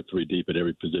go 2 or 3 deep at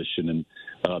every position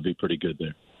and be pretty good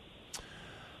there.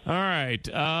 All right.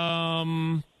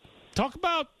 Talk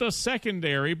about the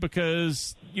secondary,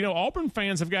 because, Auburn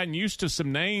fans have gotten used to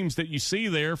some names that you see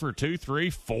there for 2, 3,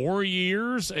 4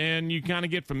 years, and you kind of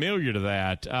get familiar to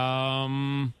that.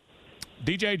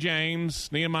 DJ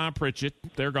James, Nehemiah Pritchett,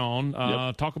 they're gone.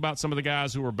 Talk about some of the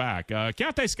guys who are back.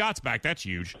 Keontae Scott's back. That's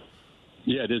huge.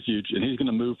 Yeah, it is huge. And he's going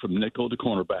to move from nickel to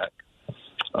cornerback.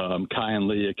 Kyan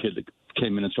Lee, a kid that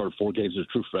came in and started 4 games as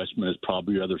a true freshman, is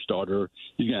probably your other starter.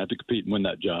 He's going to have to compete and win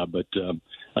that job. But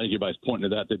I think everybody's pointing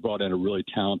to that. They brought in a really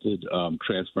talented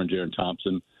transfer in Jaron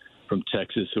Thompson from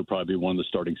Texas, who'll probably be one of the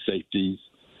starting safeties.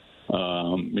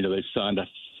 They signed, I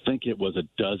think it was a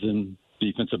dozen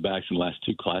defensive backs in the last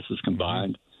 2 classes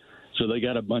combined. So they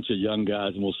got a bunch of young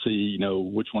guys, and we'll see,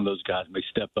 which one of those guys may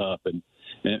step up and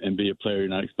be a player you're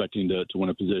not expecting to win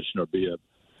a position or be a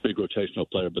big rotational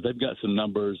player. But they've got some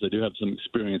numbers. They do have some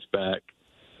experience back.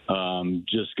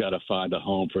 Just got to find a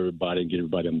home for everybody and get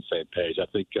everybody on the same page. I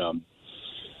think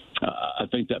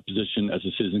that position as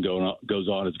the season goes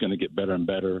on is going to get better and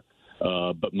better,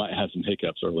 but might have some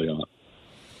hiccups early on.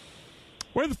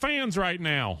 Where are the fans right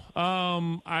now?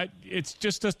 It's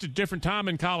just a different time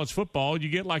in college football. You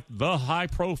get like the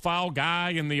high-profile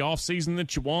guy in the offseason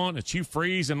that you want. It's Hugh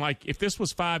Freeze. And like if this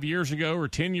was 5 years ago or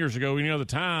 10 years ago, the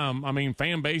time,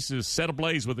 fan base is set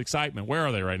ablaze with excitement. Where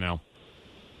are they right now?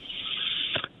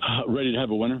 Ready to have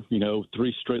a winner.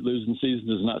 3 straight losing seasons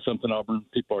is not something Auburn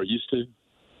people are used to.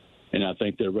 And I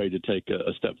think they're ready to take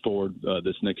a step forward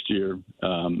this next year.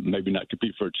 Maybe not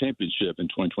compete for a championship in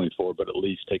 2024, but at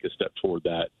least take a step toward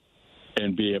that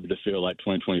and be able to feel like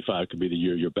 2025 could be the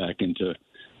year you're back into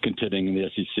contending in the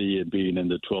SEC and being in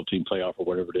the 12-team playoff or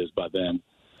whatever it is by then.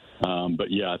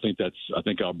 But yeah, I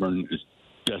think Auburn is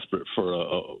desperate for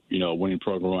a winning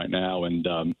program right now, and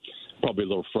probably a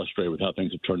little frustrated with how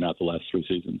things have turned out the last 3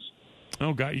 seasons.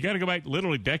 Oh, God, you got to go back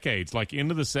literally decades, like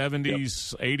into the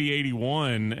 70s, 80,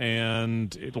 81.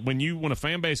 And when a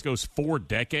fan base goes 4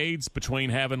 decades between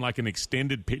having like an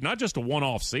extended, not just a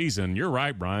one-off season, you're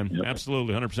right, Brian. Yep.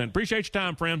 Absolutely, 100%. Appreciate your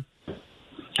time, friend.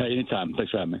 Hey, anytime.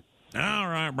 Thanks for having me. All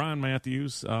right, Brian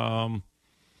Matthews. I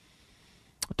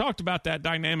talked about that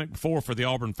dynamic before for the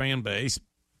Auburn fan base.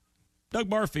 Doug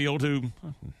Barfield, who,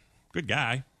 good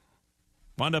guy,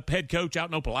 wound up head coach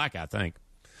out in Opelika, I think.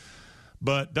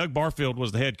 But Doug Barfield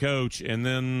was the head coach, and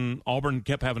then Auburn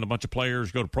kept having a bunch of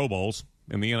players go to Pro Bowls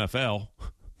in the NFL.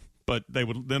 But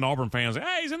then Auburn fans say,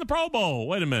 hey, he's in the Pro Bowl.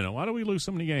 Wait a minute. Why do we lose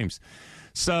so many games?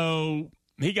 So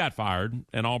he got fired,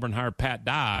 and Auburn hired Pat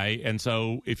Dye. And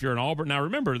so if you're an Auburn – now,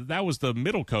 remember, that was the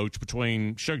middle coach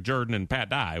between Shug Jordan and Pat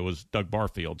Dye was Doug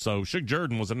Barfield. So Shug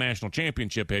Jordan was a national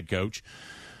championship head coach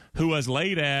who as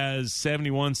late as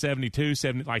 71, 72,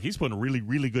 70 – like he's putting really,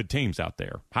 really good teams out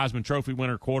there. Heisman Trophy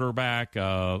winner quarterback,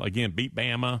 again, beat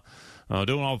Bama,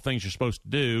 doing all the things you're supposed to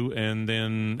do. And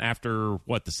then after,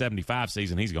 the 75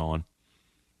 season, he's gone.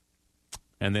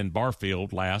 And then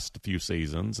Barfield lasts a few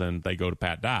seasons, and they go to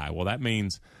Pat Dye. Well, that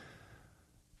means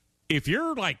if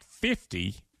you're like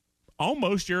 50,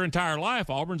 almost your entire life,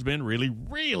 Auburn's been really,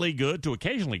 really good to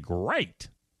occasionally great.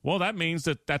 Well, that means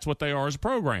that that's what they are as a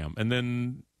program. And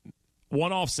then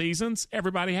one-off seasons,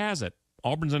 everybody has it.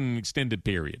 Auburn's in an extended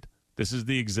period. This is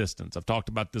the existence. I've talked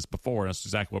about this before, and that's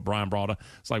exactly what Brian brought up.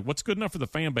 It's like, what's good enough for the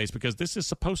fan base? Because this is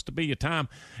supposed to be a time.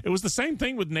 It was the same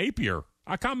thing with Napier.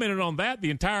 I commented on that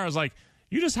I was like,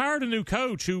 you just hired a new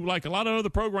coach who, like a lot of other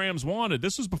programs wanted.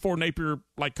 This was before Napier,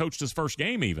 coached his first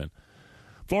game even.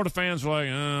 Florida fans were like,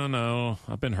 oh, no,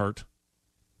 I've been hurt.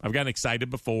 I've gotten excited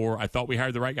before. I thought we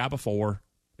hired the right guy before,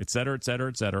 et cetera, et cetera,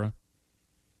 et cetera.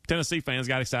 Tennessee fans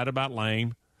got excited about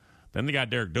Lane. Then they got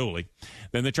Derek Dooley.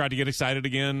 Then they tried to get excited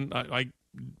again,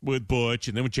 with Butch,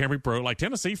 and then with Jeremy Pruitt.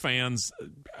 Tennessee fans,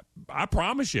 I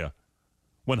promise you,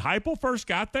 when Heupel first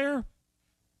got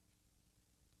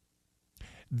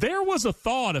there was a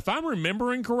thought, if I'm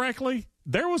remembering correctly,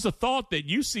 there was a thought that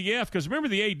UCF, because remember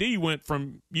the AD went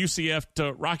from UCF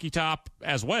to Rocky Top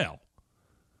as well,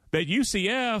 that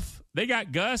UCF, they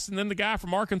got Gus and then the guy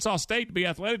from Arkansas State to be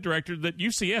athletic director, that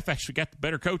UCF actually got the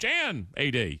better coach and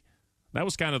AD. That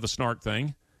was kind of the snark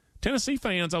thing. Tennessee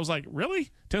fans, I was like,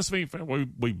 really? Tennessee fans,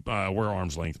 we're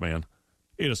arm's length, man.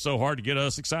 It is so hard to get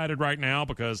us excited right now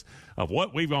because of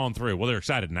what we've gone through. Well, they're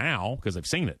excited now because they've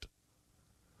seen it.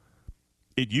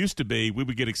 It used to be we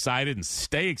would get excited and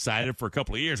stay excited for a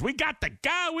couple of years. We got the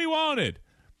guy we wanted.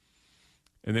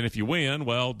 And then if you win,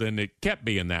 well, then it kept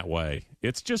being that way.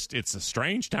 It's a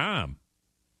strange time.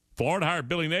 Florida hired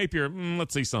Billy Napier.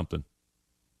 Let's see something.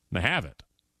 They haven't.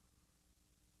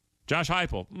 Josh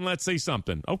Heupel, let's see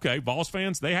something. Okay, Vols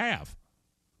fans, they have.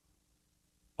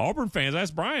 Auburn fans,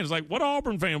 that's Brian. It's like, what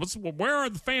Auburn fans?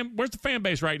 Where's the fan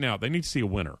base right now? They need to see a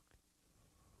winner.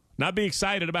 Not be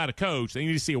excited about a coach. They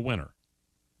need to see a winner.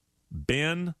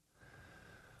 Been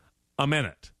a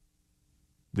minute.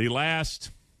 The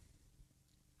last,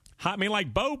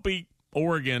 Bo beat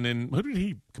Oregon, and who did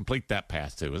he complete that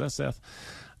pass to? Was that Seth?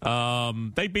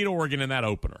 They beat Oregon in that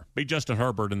opener. Beat Justin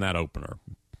Herbert in that opener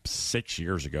 6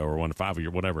 years ago or 5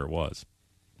 years, whatever it was.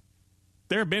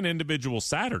 There have been individual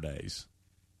Saturdays.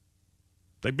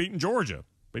 They beaten Georgia,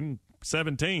 beaten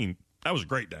 17. That was a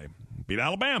great day. Beat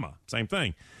Alabama, same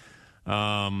thing.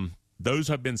 Those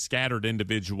have been scattered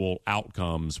individual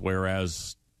outcomes,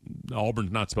 whereas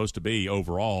Auburn's not supposed to be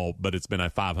overall, but it's been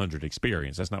a 500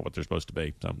 experience. That's not what they're supposed to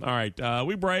be. So, all right,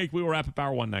 we break. We will wrap up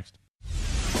Hour 1 next.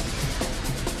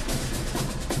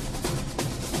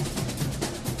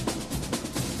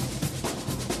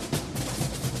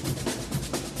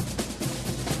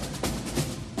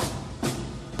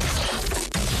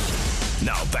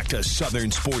 Now back to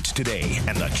Southern Sports Today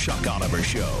and the Chuck Oliver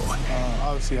Show.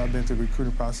 Obviously, I've been through the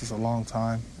recruiting process a long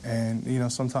time, and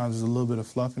sometimes there's a little bit of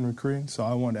fluff in recruiting. So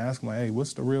I wanted to ask him, hey,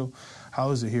 what's the real?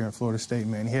 How is it here in Florida State,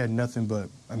 man? He had nothing but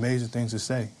amazing things to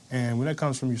say. And when that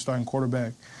comes from your starting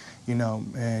quarterback,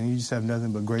 and you just have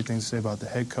nothing but great things to say about the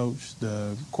head coach,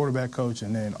 the quarterback coach,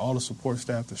 and then all the support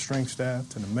staff, the strength staff,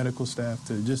 to the medical staff,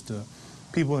 to just the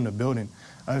people in the building.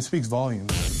 It speaks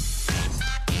volumes.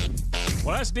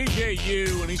 Well, that's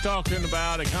DJU, and he's talking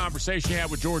about a conversation he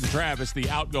had with Jordan Travis, the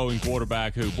outgoing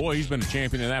quarterback, who, boy, he's been a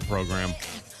champion in that program.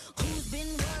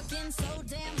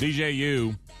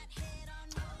 DJU,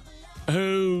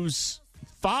 whose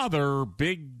father,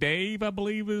 Big Dave, I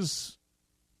believe is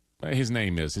his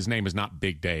name is. His name is not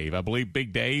Big Dave. I believe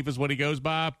Big Dave is what he goes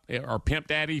by, or Pimp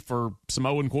Daddy for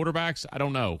Samoan quarterbacks. I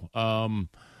don't know.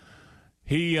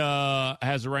 He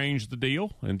has arranged the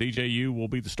deal, and DJU will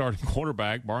be the starting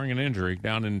quarterback, barring an injury,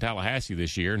 down in Tallahassee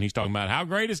this year. And he's talking about how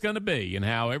great it's going to be and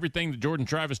how everything that Jordan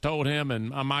Travis told him, and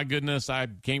my goodness, I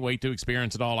can't wait to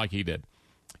experience it all like he did.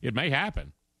 It may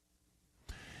happen.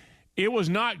 It was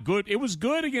not good. It was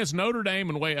good against Notre Dame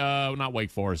and not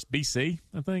Wake Forest, BC,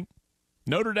 I think.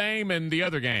 Notre Dame and the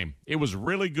other game. It was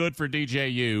really good for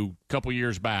DJU a couple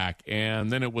years back,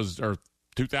 and then it was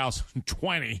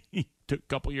 2020. A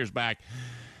couple years back,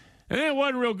 and it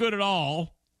wasn't real good at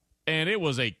all, and it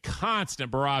was a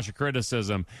constant barrage of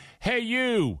criticism. Hey,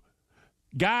 you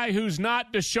guy who's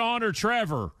not Deshaun or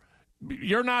Trevor,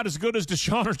 you're not as good as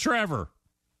Deshaun or Trevor.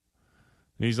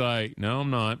 And he's like, no, I'm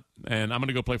not, and I'm going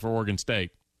to go play for Oregon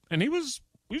State. And he was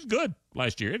was good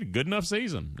last year. He had a good enough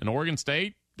season. And Oregon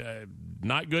State,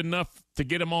 not good enough to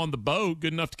get him on the boat,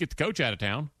 good enough to get the coach out of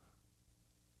town.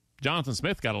 Jonathan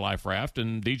Smith got a life raft,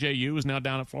 and DJU is now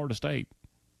down at Florida State.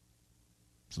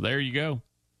 So there you go.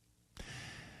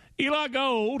 Eli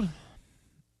Gold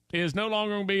is no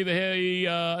longer going to be the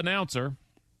announcer,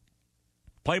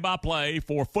 play-by-play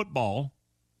for football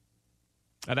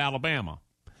at Alabama.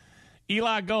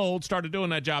 Eli Gold started doing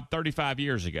that job 35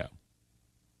 years ago.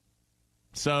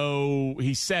 So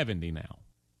he's 70 now.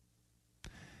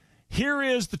 Here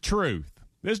is the truth.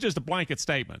 This is just a blanket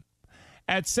statement.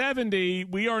 At 70,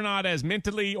 we are not as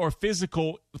mentally or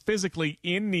physically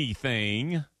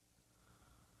anything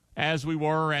as we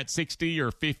were at 60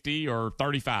 or 50 or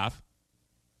 35.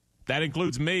 That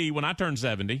includes me when I turned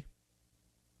 70.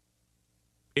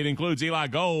 It includes Eli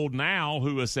Gold now,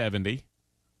 who is 70.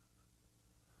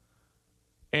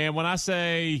 And when I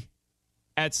say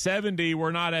at 70,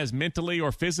 we're not as mentally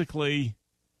or physically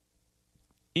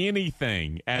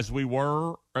anything as we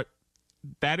were,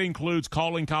 that includes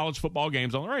calling college football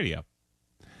games on the radio.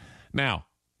 Now,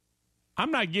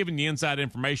 I'm not giving you inside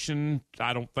information,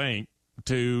 I don't think,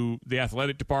 to the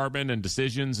athletic department and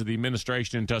decisions of the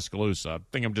administration in Tuscaloosa. I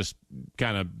think I'm just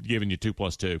kind of giving you 2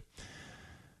 + 2.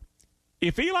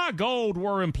 If Eli Gold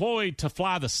were employed to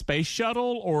fly the space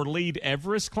shuttle or lead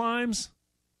Everest climbs,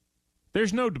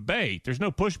 there's no debate. There's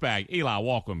no pushback. Eli,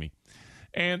 walk with me.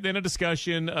 And then a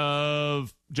discussion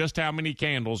of just how many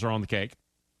candles are on the cake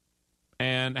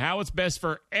and how it's best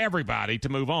for everybody to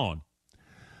move on.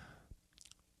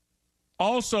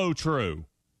 Also true,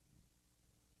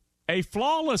 a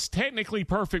flawless, technically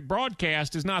perfect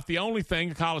broadcast is not the only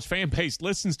thing a college fan base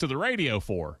listens to the radio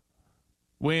for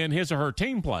when his or her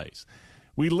team plays.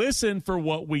 We listen for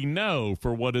what we know,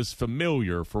 for what is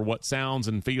familiar, for what sounds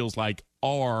and feels like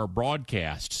our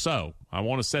broadcast. So I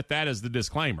want to set that as the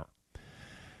disclaimer.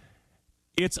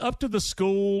 It's up to the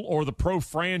school or the pro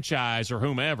franchise or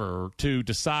whomever to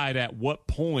decide at what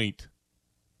point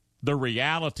the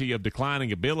reality of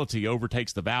declining ability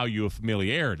overtakes the value of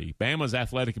familiarity. Bama's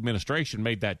athletic administration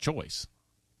made that choice.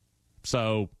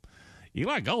 So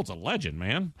Eli Gold's a legend,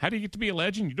 man. How do you get to be a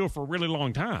legend? You do it for a really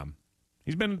long time.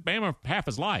 He's been at Bama half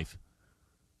his life.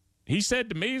 He said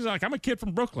to me, he's like, I'm a kid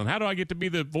from Brooklyn. How do I get to be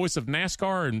the voice of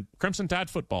NASCAR and Crimson Tide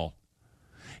football?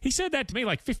 He said that to me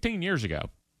like 15 years ago.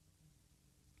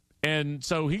 And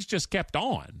so he's just kept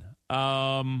on.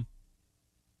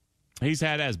 He's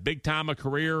had as big time a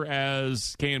career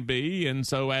as can be. And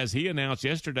so as he announced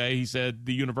yesterday, he said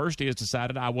the university has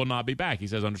decided I will not be back. He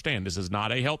says, understand, this is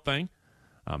not a health thing.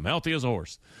 I'm healthy as a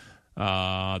horse.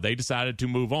 They decided to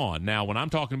move on. Now, when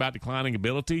I'm talking about declining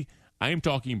ability, I am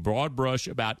talking broad brush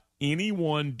about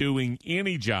anyone doing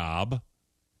any job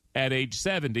at age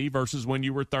 70 versus when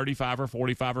you were 35 or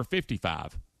 45 or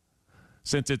 55.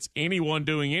 Since it's anyone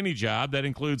doing any job, that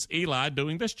includes Eli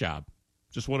doing this job.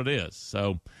 Just what it is.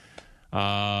 So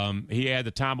he had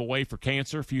the time away for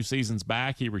cancer a few seasons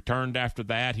back. He returned after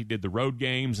that. He did the road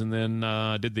games and then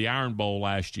did the Iron Bowl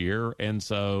last year. And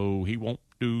so he won't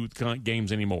do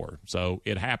games anymore. So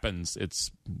it happens. It's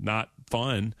not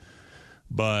fun.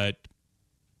 But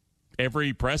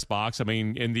every press box, I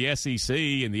mean, in the SEC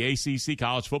and the ACC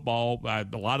college football, a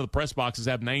lot of the press boxes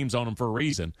have names on them for a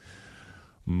reason.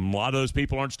 A lot of those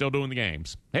people aren't still doing the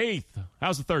games. Heath,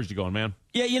 how's the Thursday going, man?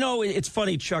 Yeah, you know, it's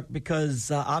funny, Chuck,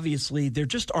 because obviously there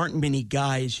just aren't many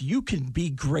guys. You can be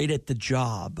great at the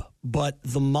job, but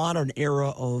the modern era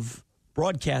of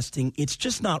broadcasting, it's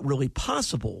just not really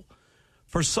possible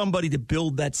for somebody to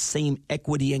build that same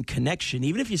equity and connection,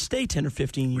 even if you stay 10 or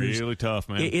 15 years. Really tough,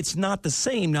 man. It's not the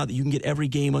same now that you can get every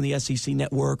game on the SEC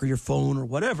network or your phone or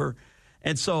whatever.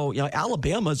 And so, you know,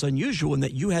 Alabama is unusual in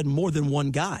that you had more than one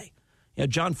guy. You know,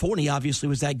 John Forney obviously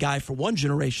was that guy for one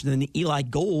generation, and Eli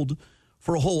Gold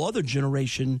for a whole other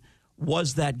generation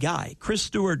was that guy. Chris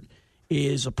Stewart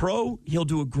is a pro. He'll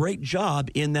do a great job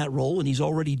in that role, and he's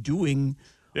already doing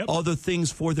other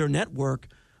things for their network.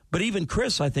 But even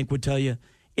Chris, I think, would tell you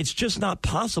it's just not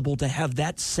possible to have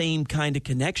that same kind of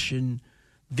connection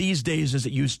these days as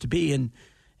it used to be. And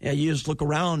you just look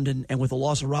around, and with the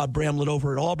loss of Rod Bramlett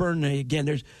over at Auburn, again,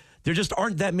 there just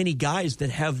aren't that many guys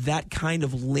that have that kind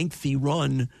of lengthy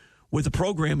run with the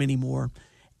program anymore.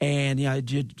 And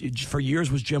for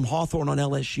years was Jim Hawthorne on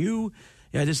LSU.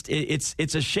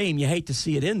 It's a shame. You hate to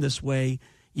see it end this way.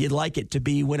 You'd like it to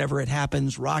be whenever it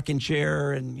happens, rocking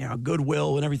chair and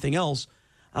goodwill and everything else.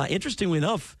 Interestingly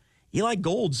enough, Eli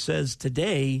Gold says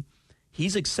today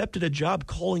he's accepted a job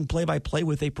calling play-by-play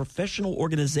with a professional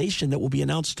organization that will be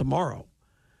announced tomorrow.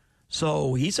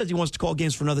 So he says he wants to call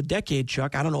games for another decade,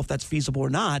 Chuck. I don't know if that's feasible or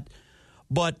not,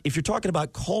 But if you're talking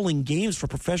about calling games for a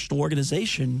professional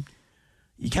organization,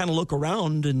 you kind of look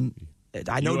around, and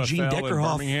I know UFL Gene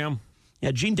Deckerhoff. Birmingham.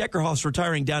 Yeah, Gene Deckerhoff's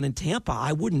retiring down in Tampa.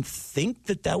 I wouldn't think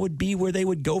that would be where they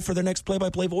would go for their next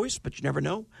play-by-play voice, but you never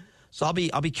know. So I'll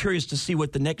be curious to see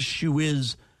what the next shoe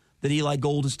is that Eli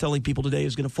Gold is telling people today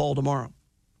is going to fall tomorrow.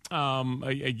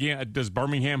 Again, does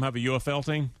Birmingham have a UFL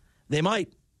team? They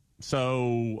might.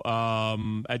 So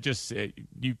I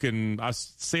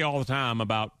see all the time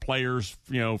about players,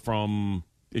 from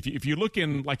if you look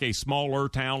in like a smaller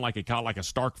town like a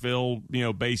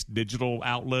Starkville, based digital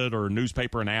outlet or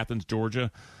newspaper in Athens,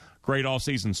 Georgia, great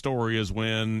all-season story is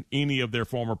when any of their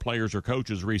former players or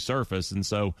coaches resurface, and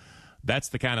so that's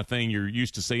the kind of thing you're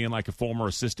used to seeing, like a former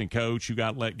assistant coach who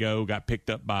got let go, got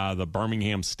picked up by the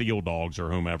Birmingham Steel Dogs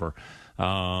or whomever.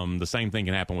 The same thing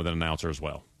can happen with an announcer as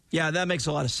well. Yeah, that makes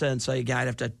a lot of sense. I'd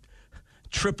have to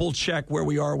triple check where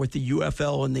we are with the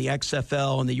UFL and the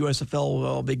XFL and the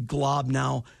USFL, a big glob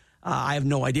now. I have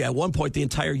no idea. At one point, the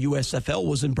entire USFL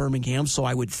was in Birmingham, so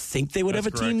I would think they would have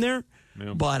a team there.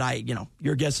 Yeah. But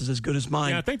your guess is as good as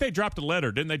mine. Yeah, I think they dropped a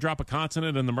letter. Didn't they drop a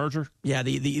consonant in the merger? Yeah,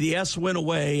 the S went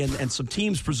away, and some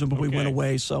teams presumably went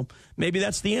away. So maybe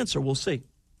that's the answer. We'll see.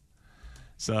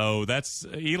 So that's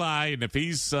Eli, and if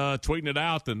he's tweeting it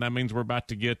out, then that means we're about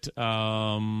to get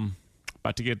an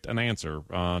answer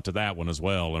to that one as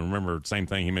well. And remember, same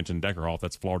thing, he mentioned Deckerhoff.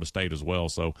 That's Florida State as well.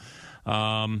 So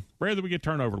rare that we get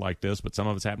turnover like this, but some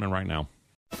of it's happening right now.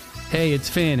 Hey, it's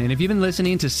Finn, and if you've been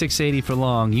listening to 680 for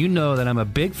long, you know that I'm a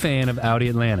big fan of Audi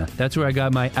Atlanta. That's where I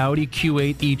got my Audi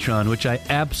Q8 e-tron, which I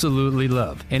absolutely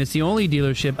love. And it's the only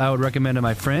dealership I would recommend to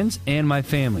my friends and my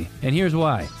family. And here's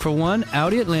why. For one,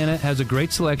 Audi Atlanta has a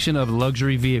great selection of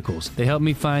luxury vehicles. They helped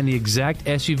me find the exact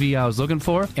SUV I was looking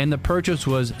for, and the purchase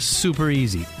was super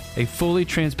easy. A fully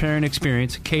transparent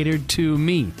experience catered to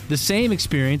me. The same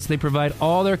experience they provide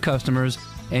all their customers.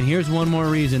 And here's one more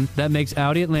reason that makes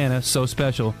Audi Atlanta so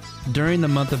special. During the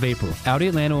month of April, Audi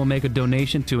Atlanta will make a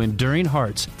donation to Enduring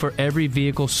Hearts for every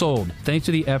vehicle sold. Thanks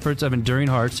to the efforts of Enduring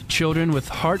Hearts, children with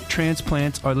heart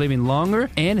transplants are living longer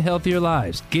and healthier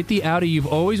lives. Get the Audi you've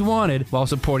always wanted while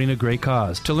supporting a great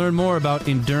cause. To learn more about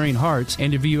Enduring Hearts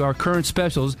and to view our current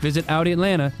specials, visit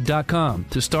AudiAtlanta.com.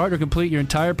 To start or complete your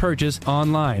entire purchase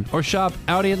online, or shop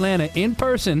Audi Atlanta in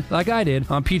person like I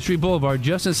did on Peachtree Boulevard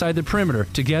just inside the perimeter.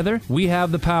 Together, we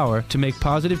have the power to make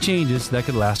positive changes that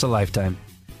could last a lifetime.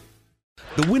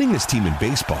 The winningest team in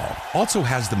baseball also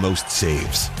has the most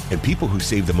saves, and people who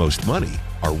save the most money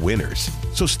are winners.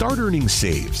 So start earning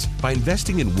saves by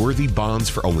investing in worthy bonds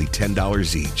for only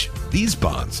 $10 each. These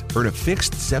bonds earn a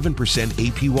fixed 7%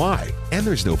 APY, and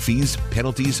there's no fees,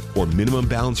 penalties, or minimum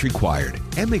balance required,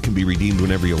 and they can be redeemed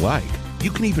whenever you like.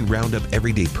 You can even round up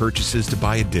everyday purchases to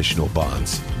buy additional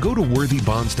bonds. Go to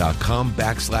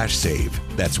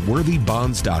worthybonds.com/save. That's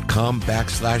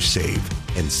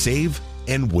worthybonds.com/save and save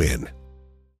and win.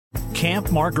 Camp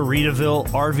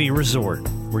Margaritaville RV Resort,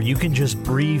 where you can just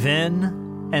breathe in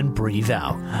and breathe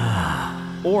out.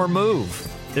 Or move.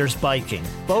 There's biking,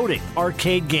 boating,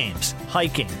 arcade games,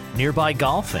 hiking, nearby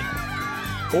golfing.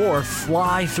 Or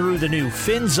fly through the new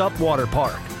Fins Up Water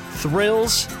Park.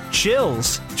 Thrills,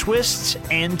 chills, twists,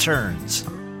 and turns.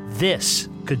 This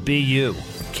could be you.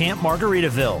 Camp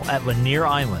Margaritaville at Lanier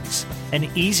Islands. An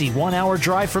easy 1-hour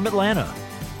drive from Atlanta.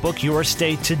 Book your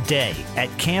stay today at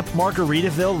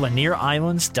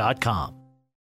campmargaritavillelanierislands.com.